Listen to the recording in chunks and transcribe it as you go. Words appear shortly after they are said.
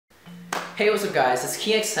Hey, what's up guys, it's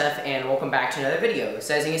KeyXF and welcome back to another video.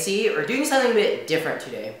 So as you can see, we're doing something a bit different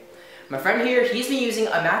today. My friend here, he's been using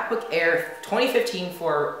a Macbook Air 2015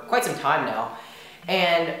 for quite some time now.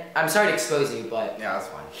 And I'm sorry to expose you, but yeah, that's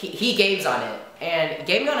fine. He games on it. And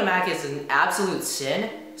gaming on a Mac is an absolute sin.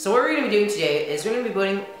 So what we're going to be doing today is we're going to be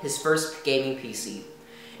building his first gaming PC.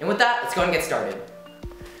 And with that, let's go and get started.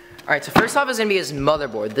 Alright, so first off is going to be his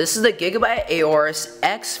motherboard. This is the Gigabyte Aorus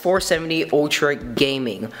X470 Ultra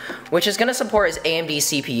Gaming, which is going to support his AMD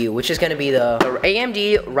CPU, which is going to be the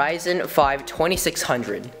AMD Ryzen 5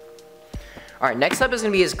 2600. Alright, next up is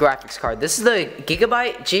going to be his graphics card. This is the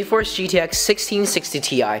Gigabyte GeForce GTX 1660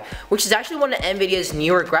 Ti, which is actually one of NVIDIA's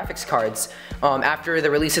newer graphics cards after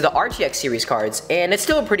the release of the RTX series cards, and it's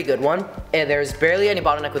still a pretty good one, and there's barely any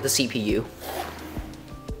bottleneck with the CPU.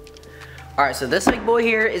 Alright, so this big boy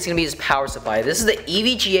here is going to be his power supply. This is the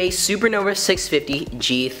EVGA Supernova 650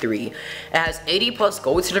 G3. It has 80 plus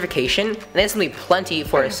gold certification, and it's going to be plenty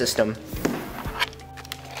for his system.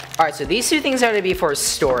 Alright, so these two things are going to be for his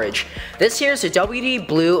storage. This here is a WD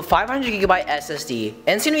Blue 500GB SSD,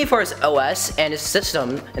 and it's going to be for his OS and his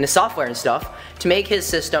system and his software and stuff to make his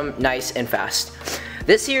system nice and fast.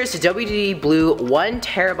 This here is the WD Blue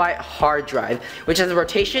 1TB hard drive, which has a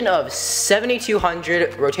rotation of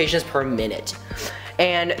 7,200 rotations per minute.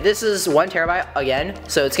 And this is 1TB again,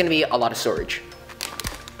 so it's going to be a lot of storage.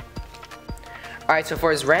 Alright, so for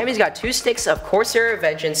his RAM, he's got 2 sticks of Corsair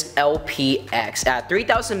Vengeance LPX at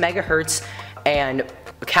 3000 MHz and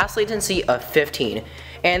a cast latency of 15.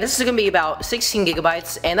 And this is going to be about 16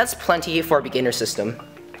 gigabytes, and that's plenty for a beginner system.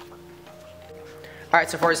 Alright,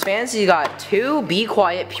 so for his fans, he got 2 Be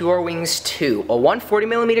Quiet Pure Wings 2, a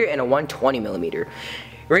 140mm and a 120mm.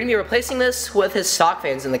 We're going to be replacing this with his stock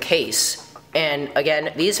fans in the case. And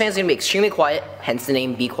again, these fans are going to be extremely quiet, hence the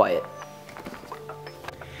name Be Quiet.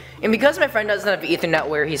 And because my friend doesn't have Ethernet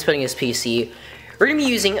where he's putting his PC, we're going to be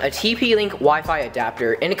using a TP-Link Wi-Fi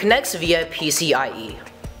adapter, and it connects via PCIe.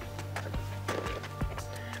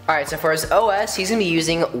 Alright, so for his OS, he's going to be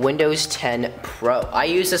using Windows 10 Pro. I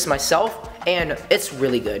use this myself, and it's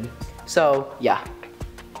really good. So, yeah.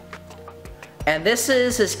 And this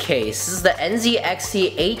is his case. This is the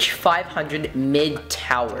NZXT H500 Mid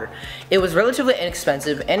Tower. It was relatively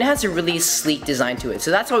inexpensive, and it has a really sleek design to it,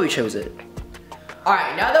 so that's why we chose it.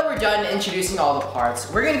 Alright, now that we're done introducing all the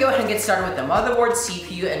parts, we're going to go ahead and get started with the motherboard,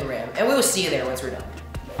 CPU, and RAM, and we will see you there once we're done.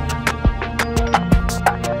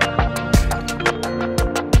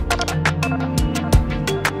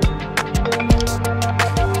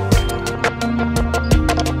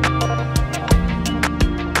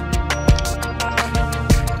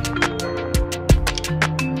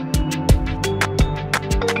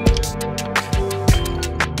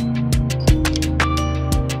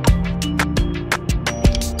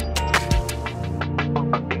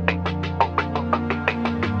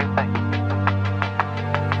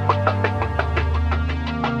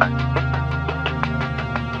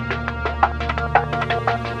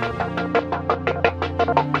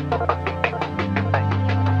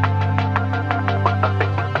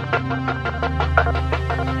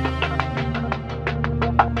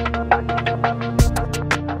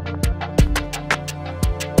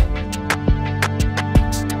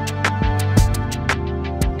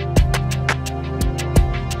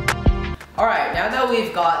 Alright, now that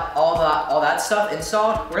we've got all that stuff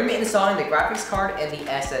installed, we're going to be installing the graphics card and the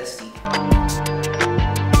SSD.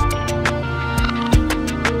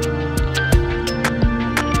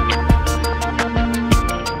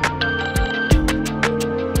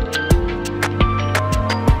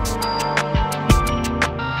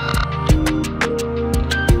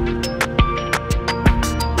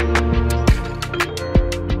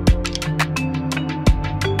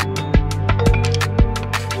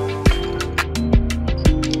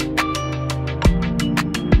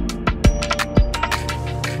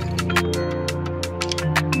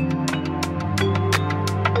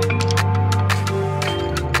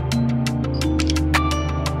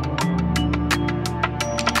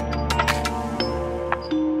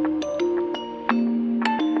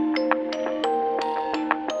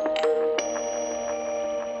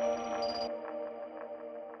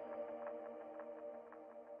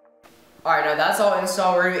 Alright, now that's all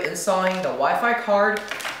installed. We're going to be installing the Wi-Fi card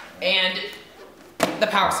and the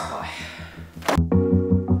power supply.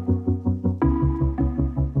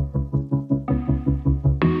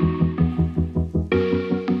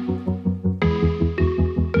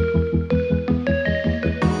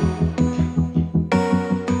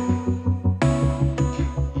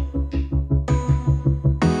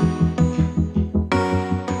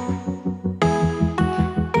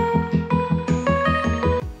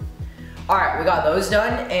 Alright, we got those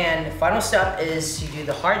done, and final step is to do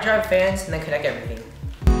the hard drive fans and then connect everything.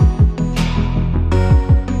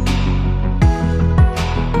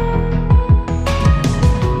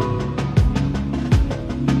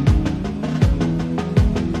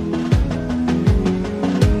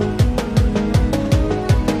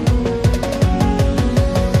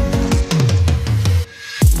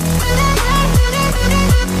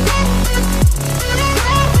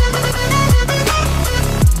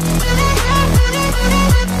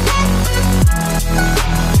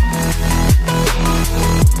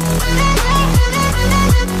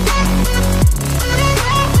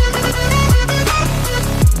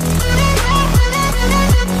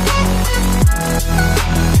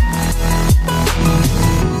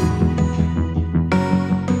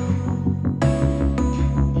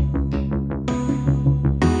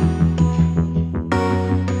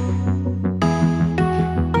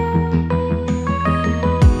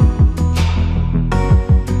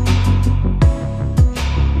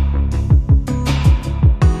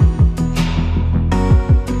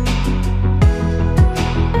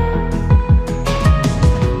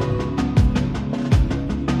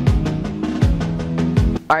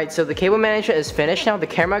 Alright, so the cable management is finished now. The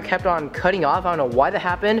camera kept on cutting off. I don't know why that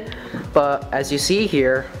happened, but as you see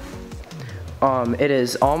here, it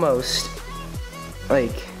is almost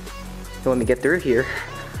like, let me get through here.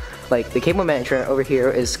 Like, the cable management over here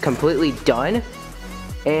is completely done.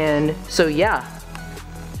 And so yeah,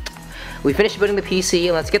 we finished building the PC,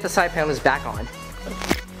 and let's get the side panels back on.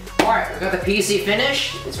 Alright, we got the PC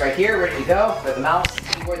finished. It's right here, ready to go. We have the mouse, the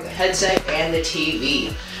keyboard, the headset, and the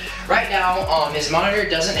TV. Right now, his monitor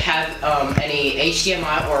doesn't have any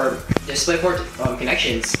HDMI or DisplayPort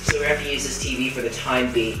connections, so we have to use this TV for the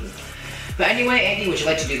time being. But anyway, Andy, would you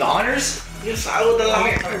like to do the honors? Yes, I would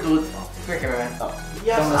love to do it. Come here, man. Oh.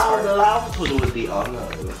 Yes, I would love to do the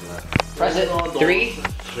honors. Press it. 3,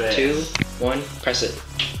 2, 1. Press it.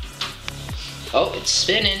 Oh, it's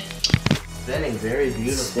spinning. Spinning, very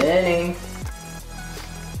beautiful. Spinning.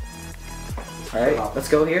 Alright, let's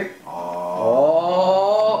go here.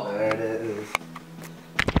 Oh, there it is.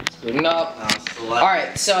 Spinning up.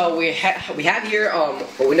 Alright, so we have here a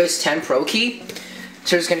Windows 10 Pro key.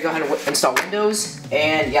 So we're just gonna go ahead and install Windows,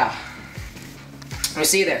 and yeah. We'll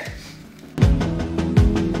see you there.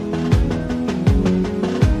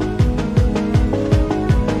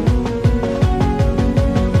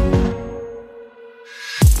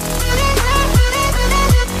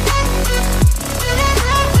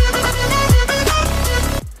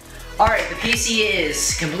 Alright, the PC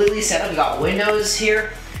is completely set up. We got Windows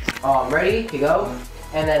here, ready to go.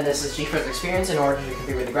 And then this is GeForce Experience in order to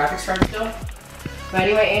configure the graphics card still. But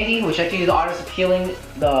anyway, Andy, would you like to do the honors of peeling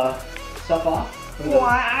the stuff off?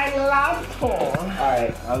 Why, I love porn.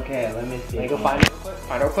 Alright. Okay, let me see. Let me go find it real quick.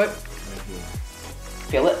 Find it real quick.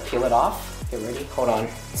 Peel it off. Get ready. Hold on.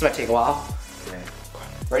 This might take a while. Okay.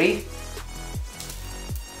 Ready?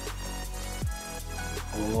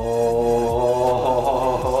 Oh.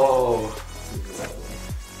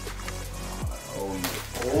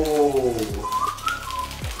 Oh.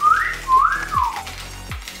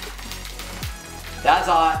 That's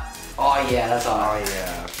hot. Oh yeah, that's hot. Oh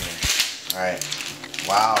yeah, okay. Alright.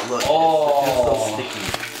 Wow, look. Oh. It's so sticky.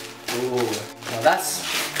 Ooh. Well,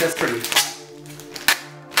 that's pretty.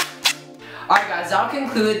 Alright guys, that'll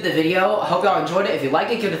conclude the video. I hope y'all enjoyed it. If you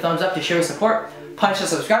liked it, give it a thumbs up to show your support. Punch the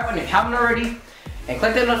subscribe button if you haven't already. And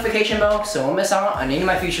click the notification bell so you won't miss out on any of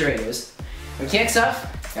my future videos. I'm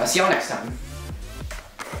KXF, and I'll see y'all next time.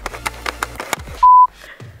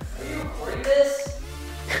 Are you recording this?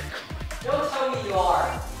 Don't tell me you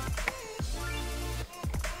are.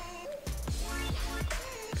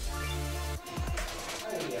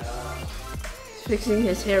 He's fixing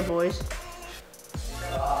his hair, boys.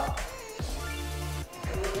 Shut up.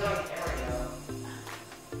 I'm looking on camera now.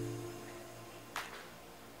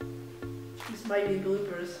 This might be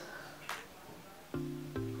bloopers.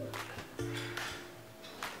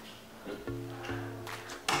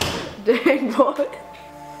 Dang, boy.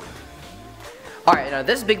 Alright, now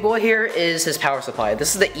this big boy here is his power supply.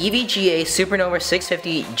 This is the EVGA Supernova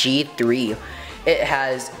 650 G3. It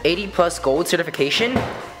has 80 plus gold certification.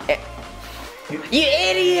 You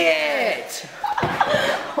idiot!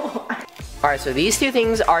 Alright, so these two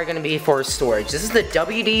things are going to be for storage. This is the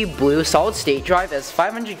WD Blue solid state drive that's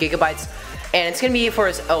 500 gigabytes, and it's going to be for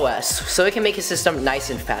his OS, so it can make his system nice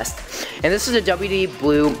and fast. And this is a WD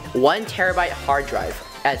Blue 1 terabyte hard drive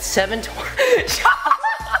at 720.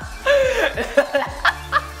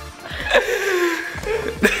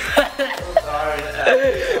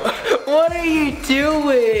 What are you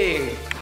doing?